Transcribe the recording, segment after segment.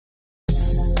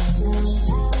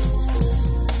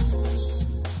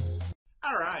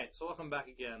So welcome back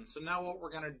again. So now what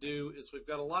we're going to do is we've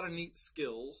got a lot of neat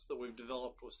skills that we've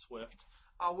developed with Swift.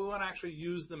 We want to actually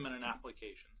use them in an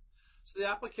application. So the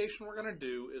application we're going to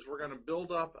do is we're going to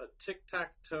build up a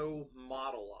TicTacToe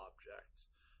model object.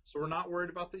 So we're not worried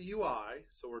about the UI.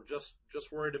 So we're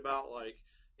just worried about, like,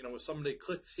 when somebody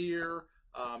clicks here,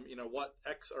 what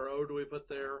X or O do we put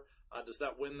there? Does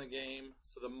that win the game?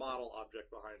 So the model object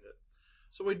behind it.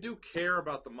 So we do care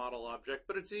about the model object,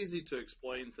 but it's easy to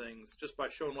explain things just by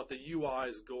showing what the UI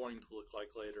is going to look like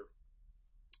later.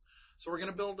 So we're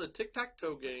going to build a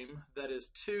tic-tac-toe game that is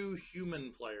 2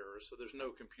 human players, so there's no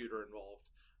computer involved.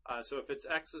 So if it's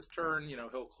X's turn,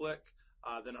 he'll click,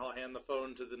 then he'll hand the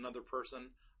phone to another person,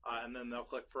 and then they'll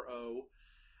click for O.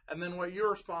 And then what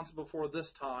you're responsible for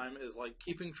this time is like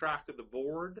keeping track of the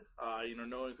board,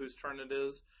 knowing whose turn it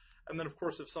is. And then, of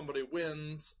course, if somebody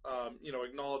wins,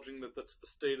 acknowledging that that's the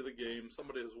state of the game,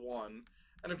 somebody has won.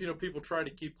 And if, people try to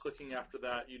keep clicking after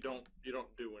that, you don't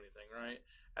do anything, right?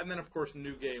 And then, of course,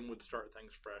 new game would start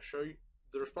things fresh. So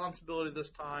the responsibility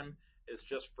this time is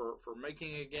just for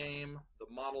making a game, the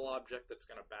model object that's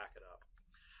going to back it up.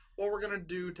 What we're going to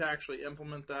do to actually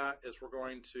implement that is we're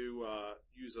going to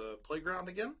use a playground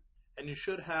again. And you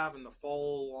should have in the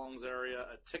follow-alongs area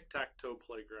a tic-tac-toe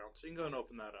playground. So you can go and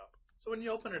open that up. So when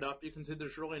you open it up, you can see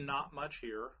there's really not much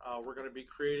here. We're going to be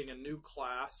creating a new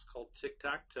class called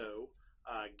TicTacToe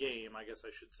game, I guess I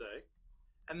should say.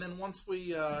 And then once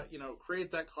we,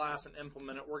 create that class and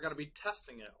implement it, we're going to be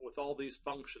testing it with all these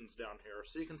functions down here.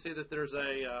 So you can see that there's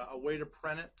a way to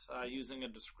print it using a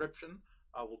description.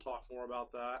 We'll talk more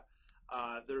about that.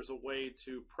 There's a way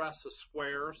to press a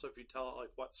square. So if you tell it like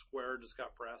what square just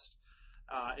got pressed.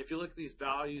 If you look at these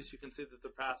values, you can see that they're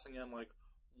passing in like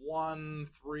 1,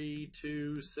 3,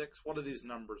 2, 6. What do these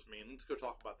numbers mean? Let's go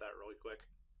talk about that really quick.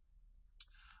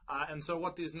 And so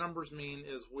what these numbers mean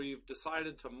is we've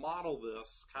decided to model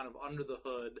this kind of under the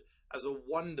hood as a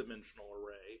one-dimensional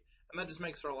array. And that just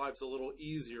makes our lives a little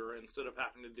easier instead of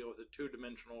having to deal with a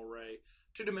two-dimensional array.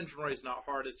 Two-dimensional array is not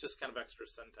hard. It's just kind of extra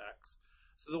syntax.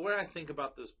 So the way I think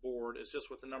about this board is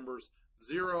just with the numbers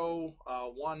 0,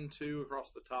 1, 2 across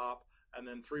the top, and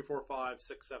then 3, 4, 5,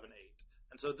 6, 7, 8.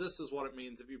 And so this is what it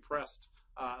means if you pressed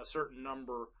a certain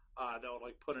number that would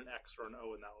like put an X or an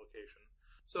O in that location.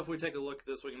 So if we take a look at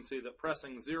this, we can see that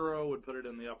pressing 0 would put it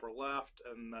in the upper left,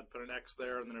 and that'd put an X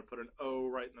there, and then it'd put an O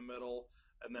right in the middle,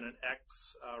 and then an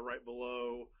X right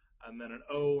below, and then an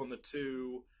O on the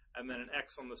 2, and then an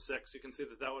X on the 6. You can see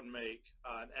that that would make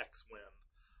an X win.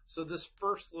 So this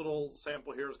first little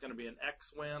sample here is going to be an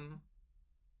X win.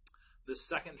 This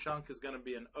second chunk is going to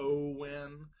be an O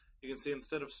win. You can see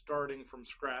instead of starting from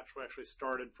scratch, we actually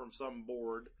started from some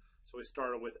board. So we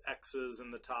started with X's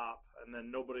in the top, and then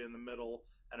nobody in the middle,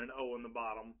 and an O in the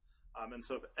bottom. And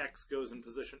so if X goes in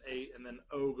position 8, and then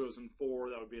O goes in 4,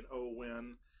 that would be an O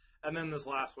win. And then this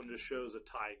last one just shows a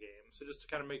tie game. So just to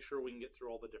kind of make sure we can get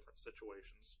through all the different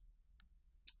situations.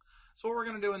 So what we're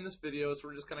going to do in this video is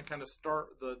we're just going to kind of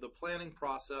start the planning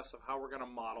process of how we're going to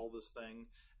model this thing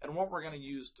and what we're going to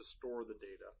use to store the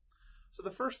data. So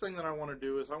the first thing that I want to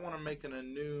do is I want to make an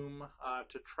enum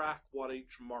to track what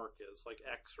each mark is, like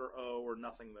X or O or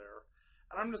nothing there.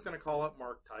 And I'm just going to call it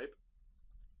mark type.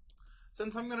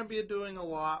 Since I'm going to be doing a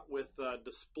lot with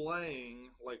displaying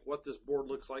like what this board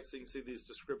looks like, so you can see these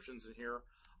descriptions in here,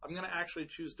 I'm going to actually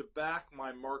choose to back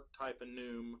my mark type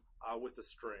enum with a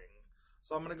string.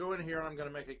 So I'm going to go in here and I'm going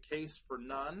to make a case for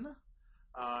none.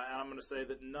 And I'm going to say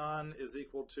that none is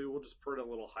equal to, we'll just put a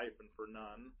little hyphen for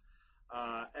none.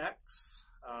 X,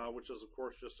 which is of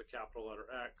course just a capital letter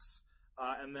X,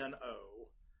 and then O.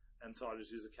 And so I'll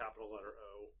just use a capital letter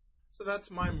O. So that's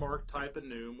my mark type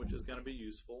enum, which is going to be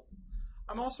useful.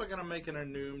 I'm also going to make an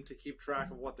enum to keep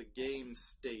track of what the game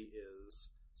state is.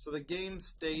 So the game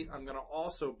state I'm going to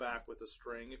also back with a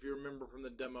string. If you remember from the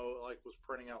demo, it was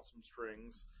printing out some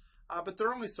strings. But there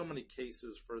are only so many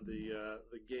cases for the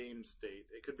game state.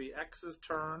 It could be X's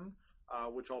turn,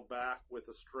 which I'll back with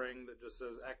a string that just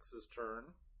says X's turn.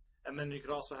 And then you could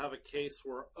also have a case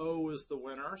where O is the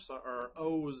winner, or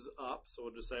O's up, so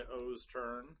we'll just say O's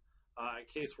turn. A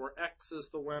case where X is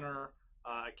the winner,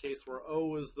 a case where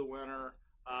O is the winner,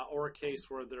 or a case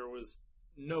where there was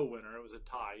no winner. It was a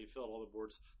tie. You filled all the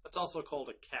boards. That's also called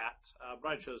a cat, but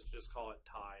I chose to just call it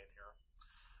tie in here.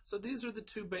 So these are the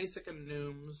 2 basic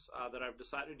enums that I've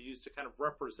decided to use to kind of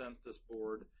represent this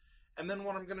board. And then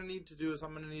what I'm going to need to do is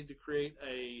I'm going to need to create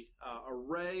a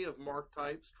array of mark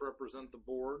types to represent the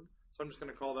board. So I'm just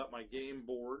going to call that my game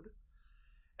board.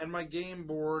 And my game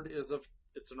board is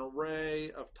it's an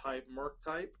array of type mark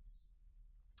type.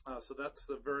 So that's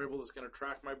the variable that's going to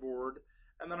track my board.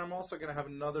 And then I'm also going to have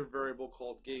another variable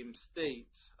called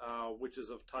GameState, which is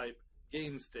of type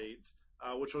GameState,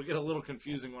 which will get a little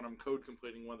confusing when I'm code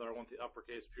completing whether I want the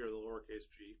uppercase G or the lowercase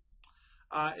g.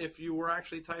 If you were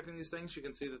actually typing these things, you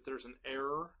can see that there's an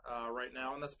error right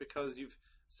now, and that's because you've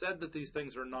said that these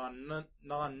things are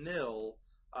non-nil,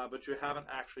 but you haven't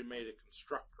actually made a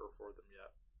constructor for them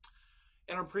yet.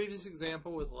 In our previous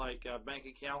example with like a bank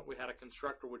account, we had a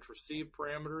constructor which received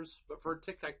parameters, but for a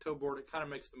TicTacToe board, it kind of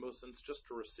makes the most sense just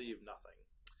to receive nothing.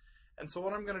 And so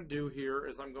what I'm going to do here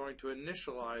is I'm going to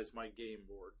initialize my game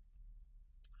board.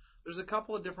 There's a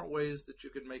couple of different ways that you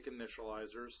can make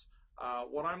initializers.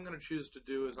 What I'm going to choose to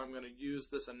do is I'm going to use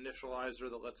this initializer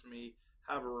that lets me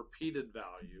have a repeated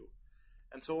value.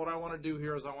 And so what I want to do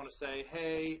here is I want to say,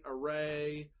 hey,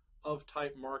 array of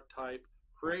type mark type,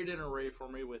 create an array for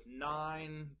me with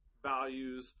 9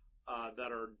 values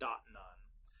that are .none.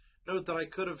 Note that I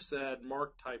could have said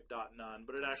mark type .none,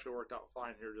 but it actually worked out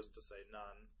fine here just to say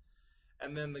none.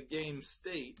 And then the game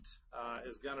state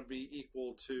is going to be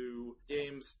equal to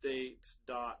GameState.xTurn.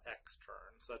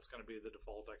 So that's going to be the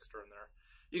default xTurn there.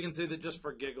 You can see that just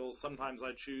for giggles, sometimes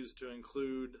I choose to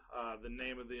include the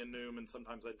name of the enum and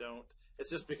sometimes I don't. It's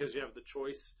just because you have the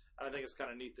choice. And I think it's kind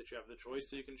of neat that you have the choice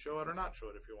so you can show it or not show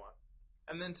it if you want.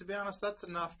 And then to be honest, that's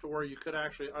enough to where you could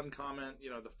actually uncomment,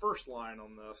 the first line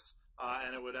on this,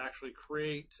 and it would actually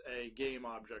create a game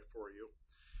object for you.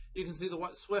 You can see that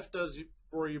what Swift does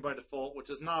for you by default, which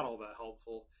is not all that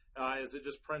helpful, is it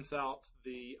just prints out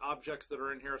the objects that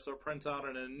are in here. So it prints out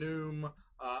an enum,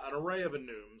 an array of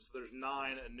enums. So there's 9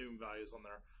 enum values on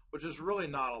there, which is really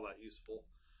not all that useful.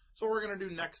 So what we're going to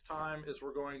do next time is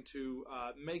we're going to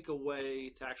make a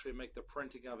way to actually make the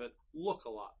printing of it look a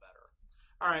lot better.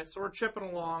 All right, so we're chipping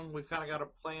along. We've kind of got a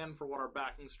plan for what our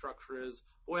backing structure is,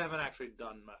 but we haven't actually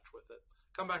done much with it.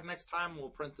 Come back next time and we'll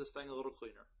print this thing a little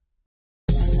cleaner.